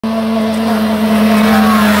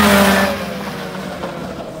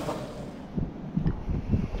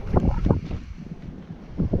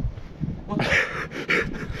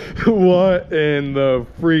What in the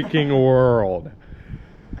freaking world?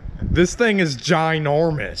 This thing is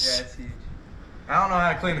ginormous. Yeah, it's huge. I don't know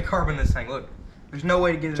how to clean the carb in this thing. Look, there's no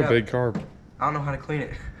way to get it out. It's a big carb. I don't know how to clean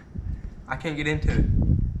it. I can't get into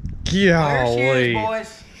it. Golly. There she is,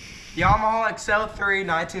 boys. Yamaha XL3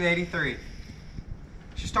 1983.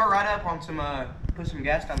 Should start right up on some, put some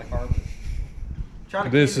gas down the carb.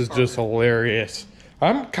 This is just hilarious.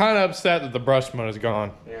 I'm kind of upset that the brush mode is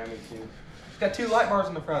gone. Yeah, me too. It's got 2 light bars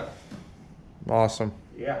in the front. Awesome.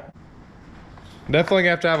 Yeah. Definitely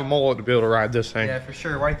have to have a mullet to be able to ride this thing. Yeah, for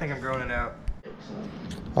sure. Why do you think I'm growing it out?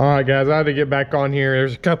 All right, guys, I had to get back on here.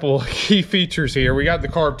 There's a couple key features here. We got the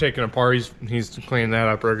carb taken apart. He's cleaning that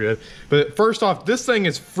up real good. But first off, this thing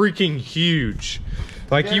is freaking huge.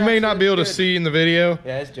 Like, yeah, you may not be able to see in the video.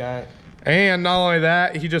 Yeah, it's giant. And not only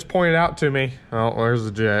that, he just pointed out to me. Oh, there's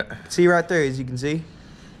the jet. See right there, as you can see.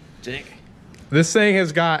 This thing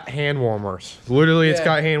has got hand warmers. Literally, it's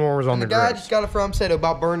got hand warmers on the grips. guy just got it from said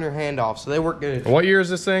about burning their hand off, so they work good. What year is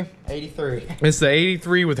this thing? 83. It's the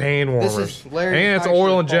 83 with hand warmers. This is Larry's and it's actual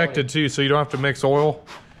oil quality. injected too, so you don't have to mix oil.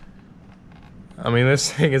 I mean,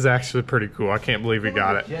 this thing is actually pretty cool. I can't believe he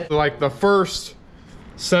got it. Like the first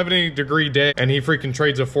 70-degree day, and he freaking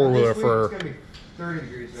trades a four-wheeler for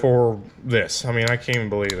this. I mean, I can't even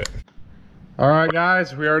believe it. All right,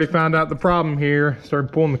 guys, we already found out the problem here.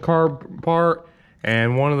 Started pulling the carb apart,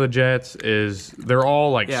 and one of the jets is, they're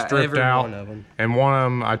all like stripped out. One of them. And one of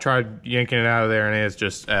them, I tried yanking it out of there, and it's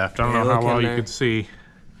just effed. I don't know how well you can see.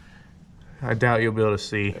 I doubt you'll be able to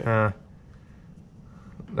see.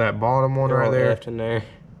 That bottom one right there. In there.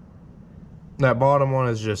 That bottom one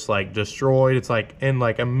is just like destroyed. It's like in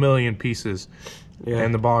like a million pieces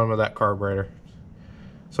in the bottom of that carburetor.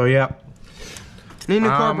 So yeah. Need a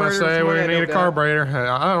I'm gonna carburetor. say we need a carburetor.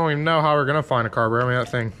 I don't even know how we're gonna find a carburetor. I mean,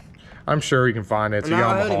 that thing, I'm sure you can find it. It's a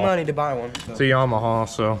Yamaha. I owe money to buy one. So. It's a Yamaha,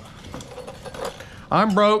 so.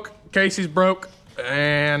 I'm broke, Casey's broke,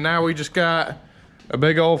 and now we just got a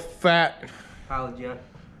big old fat Pilot jet.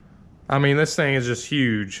 I mean, this thing is just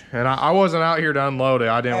huge, and I wasn't out here to unload it.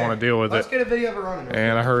 I didn't want to deal with it. Let's get a video of it running.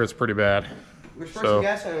 And I heard it's pretty bad. We're supposed to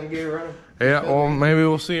gas it and get it running. Yeah, well, maybe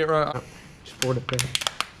we'll see it run. Just pour it there.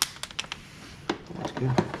 That's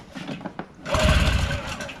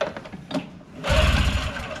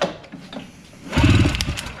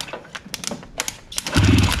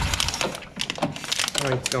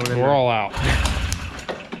good. We're all out.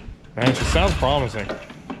 Man, it sounds promising.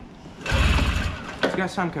 It's got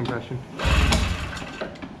some compression.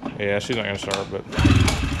 Yeah, she's not gonna start, but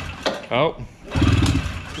oh,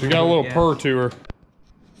 she's got a little purr to her.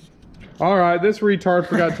 All right, this retard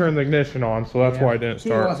forgot to turn the ignition on, so that's why it didn't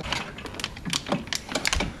start.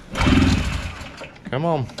 Come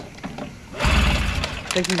on. I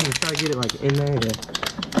think you can try to get it like in there.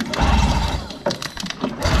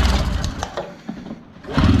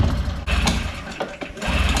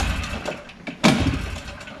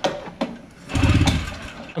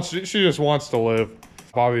 She just wants to live.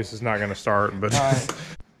 Obviously, it's not going to start, but... All right.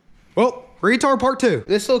 Well, retard part 2.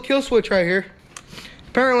 This little kill switch right here.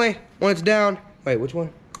 Apparently, when it's down... Wait, which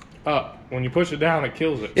one? Up. When you push it down, it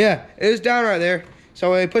kills it. Yeah, it was down right there.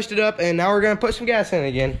 So we pushed it up, and now we're going to put some gas in it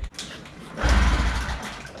again.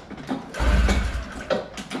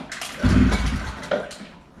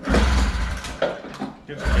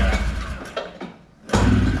 Get some gas.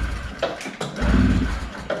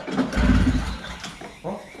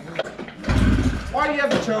 Why do you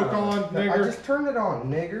have the choke on, nigger? I just turned it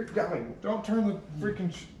on, nigger. Don't turn the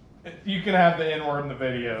freaking... You can have the N-word in the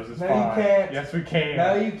videos. It's fine. No, you can't. Yes, we can.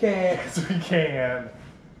 No, you can't. Yes, we can.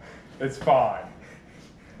 It's fine.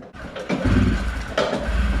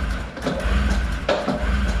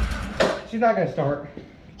 She's not going to start.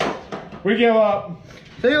 We give up.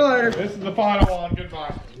 See you later. This is the final one.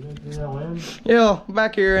 Goodbye. Yeah,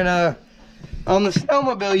 back here and on the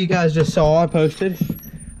snowmobile you guys just saw I posted.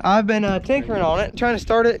 I've been tinkering on it, trying to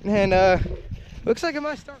start it, and looks like it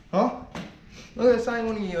might start. Huh? Look at this thing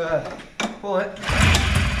when you pull it.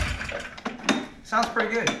 Sounds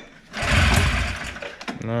pretty good.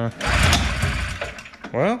 No.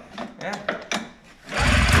 Well. Yeah.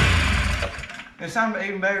 It sounds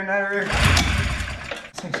even better than that right here.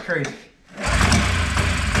 This thing's crazy.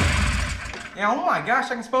 Yeah, oh my gosh,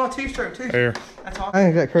 I can spell a two-stroke too. Here. That's awesome. I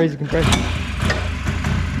think that crazy compression.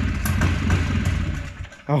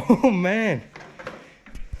 Oh man.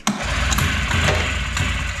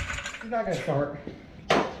 It's not gonna start.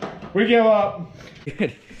 We give up.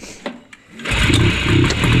 Good.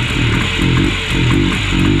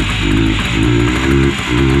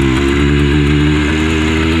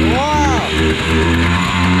 Wow.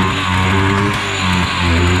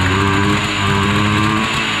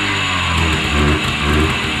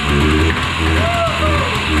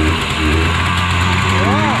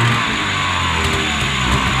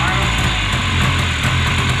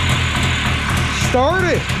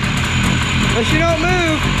 But she don't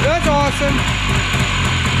move. That's awesome.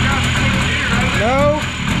 No.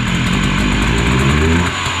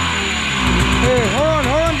 Here, hold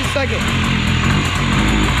on just a second.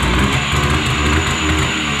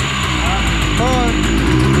 Hold on.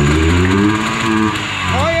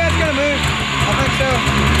 Oh yeah, it's gonna move. I think so.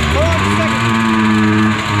 Hold on just a second.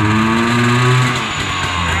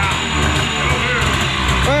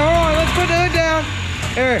 Wait, hold on, let's put the hood down.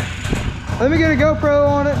 Here. Let me get a GoPro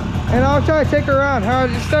on it, and I'll try to take her around. How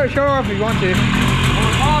just start showing her off if you want to. Well,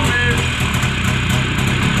 come on, man.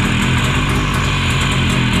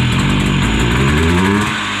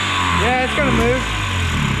 Yeah, it's gonna move.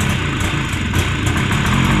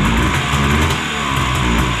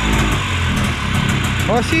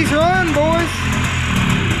 Well, she's running, boys.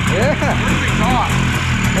 Yeah. Where's the top?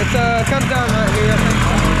 It comes down right here, I think.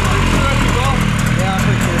 Yeah, I'm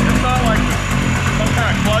pretty sure. It's not like some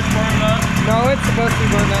kind of clutch burning up. No, it's supposed to be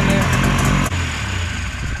going down there.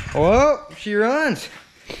 Whoa, she runs.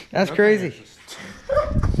 That's crazy. This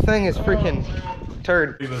thing is freaking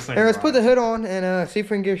turd. Here, let's put the hood on and see if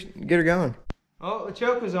we can get her going. Oh, the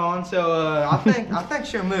choke was on, so I think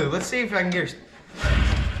she'll move. Let's see if I can get her.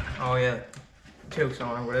 Oh yeah, choke's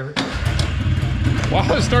on or whatever.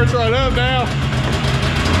 Wow, it starts right up now.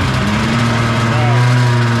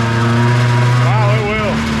 Wow, it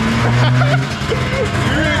will.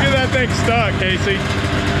 You're gonna get that thing stuck, Casey.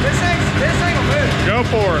 This thing will move. Go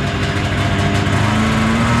for it.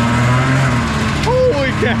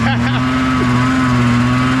 Holy cow.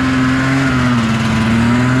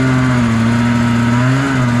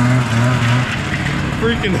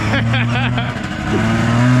 Freaking.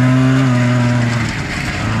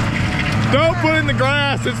 Don't put it in the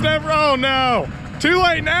grass. It's never, oh no. Too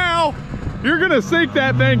late now. You're gonna sink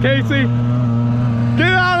that thing, Casey.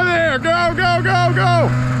 Get out of there. Go, go, go, go.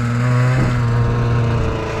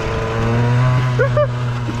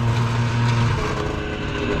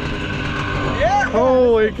 Yeah.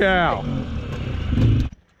 Holy cow.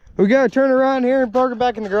 We gotta turn around here and park it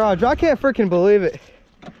back in the garage. I can't freaking believe it.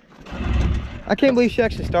 I can't believe she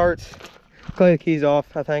actually starts. Play the keys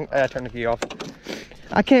off, I think. I turned the key off.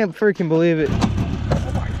 I can't freaking believe it.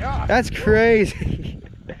 Oh my God. That's crazy.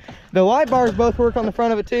 The light bars both work on the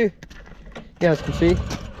front of it too. You guys can see.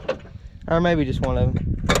 Or maybe just one of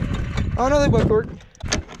them. Oh no, they both work.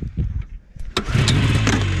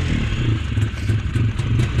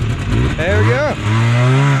 There we go.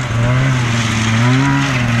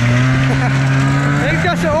 Things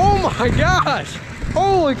got some, oh my gosh.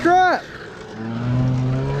 Holy crap.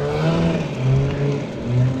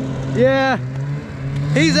 Yeah.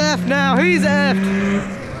 He's effed now. He's effed.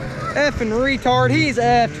 Effing retard. He's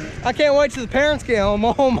effed. I can't wait till the parents get home.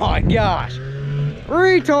 Oh my gosh.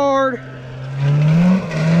 Retard.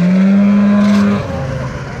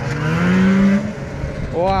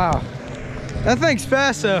 Wow. That thing's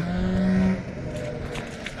fast though.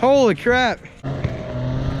 Holy crap.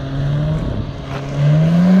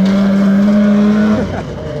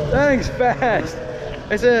 That thing's fast.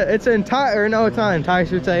 It's an entire, no, it's not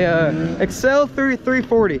enticer. It's a Excel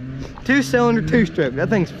 340, 2-cylinder, 2-stroke. That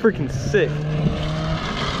thing's freaking sick. You're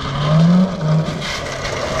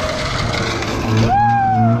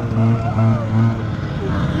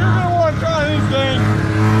gonna want to try this thing.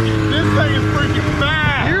 This thing is freaking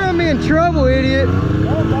fast. You're gonna be in trouble, idiot.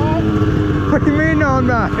 No, I'm not. What do you mean, no, I'm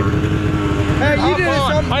not? Hey, you did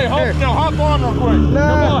something. Hey, Here. hop on real quick. No. Come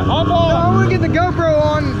on, hop on. No, I want to get the GoPro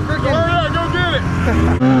on. Freaking. Hurry up, go get it.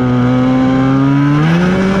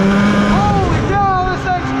 Holy cow, this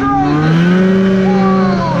thing's crazy.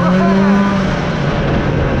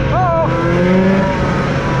 Uh-oh.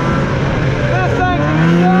 This thing's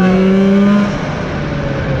insane.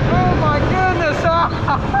 Oh my goodness.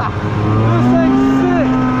 This thing's sick.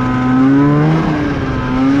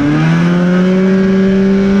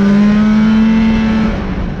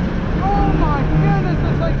 Oh my goodness,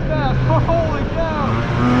 this thing's fast. Holy cow.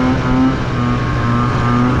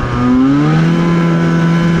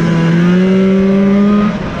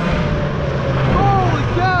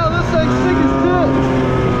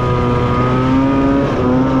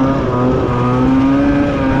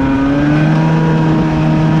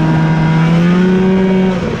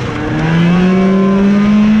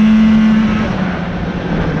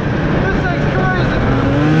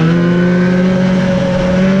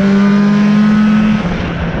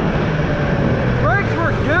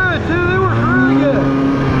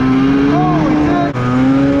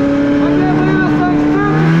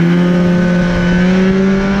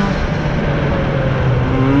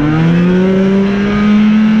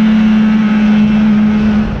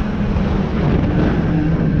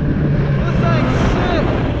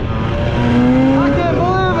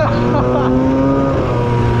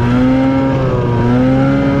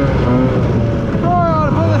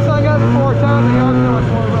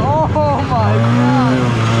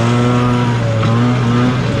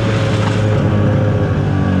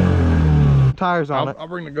 tires on it. I'll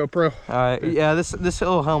bring the GoPro. All right, yeah, this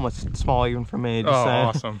little helmet's small even for me. Just saying.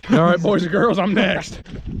 Awesome. All right, boys and girls, I'm next.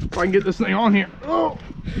 If I can get this thing on here. Oh,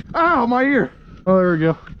 ow, my ear. Oh, there we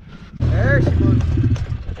go. There she looks.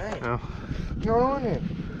 Dang. Oh. What's going on here?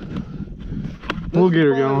 We'll get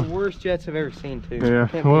her One of going. the worst jets I've ever seen, too. Yeah,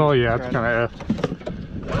 well, yeah, it's kind of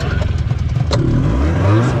effed.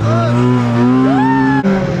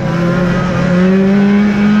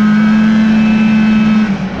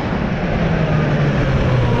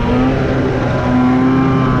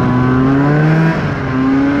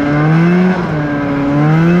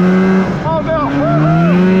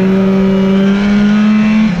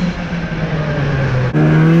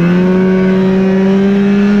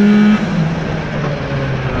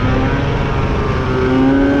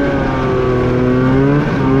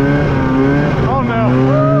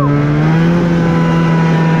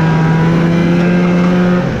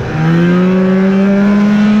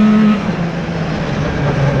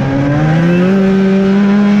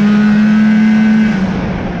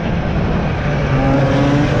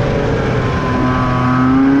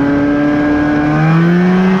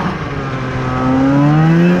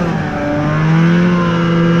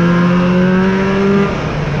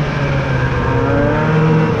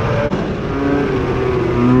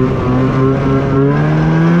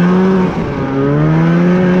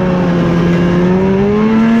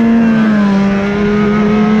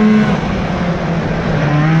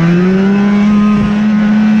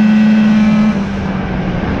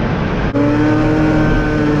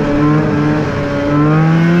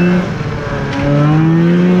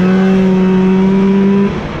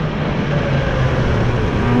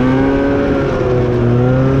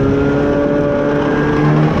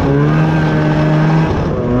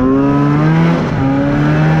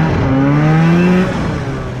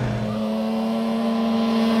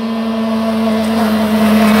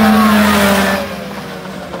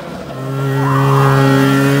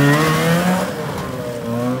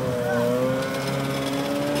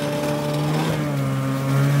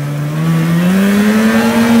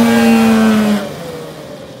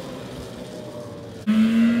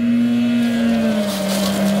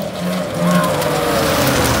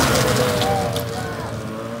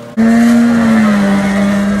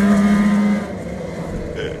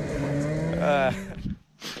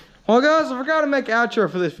 Well, guys, I forgot to make an outro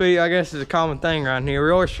for this video. I guess it's a common thing around here.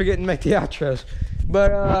 We always forget to make the outros.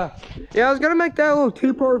 But, yeah, I was going to make that little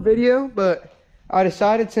 2-part video, but I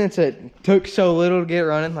decided since it took so little to get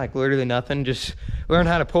running, like literally nothing, just learn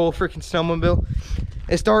how to pull a freaking snowmobile,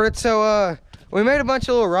 it started. So, we made a bunch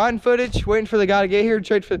of little riding footage, waiting for the guy to get here to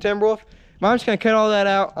trade for the Timberwolf. But I'm just going to cut all that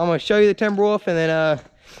out. I'm going to show you the Timberwolf and then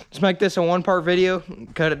just make this a 1-part video,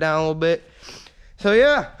 cut it down a little bit. So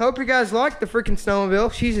yeah, hope you guys like the freaking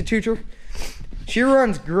snowmobile. She's a choo-choo. She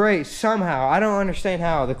runs great somehow. I don't understand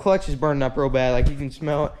how. The clutch is burning up real bad. Like you can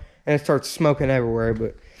smell it and it starts smoking everywhere.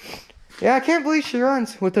 But yeah, I can't believe she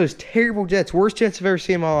runs with those terrible jets. Worst jets I've ever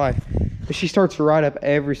seen in my life. But she starts to ride up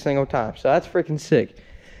every single time. So that's freaking sick.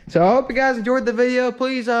 So I hope you guys enjoyed the video.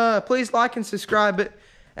 Please like and subscribe it.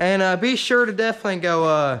 And be sure to definitely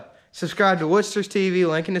go subscribe to WOODSTERS TV.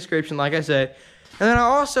 Link in the description, like I said. And then I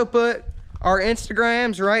also put our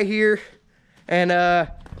Instagrams right here, and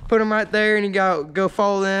put them right there, and you go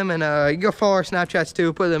follow them, and you go follow our Snapchats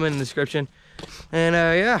too. Put them in the description. And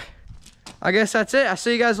yeah, I guess that's it. I'll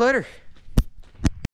see you guys later.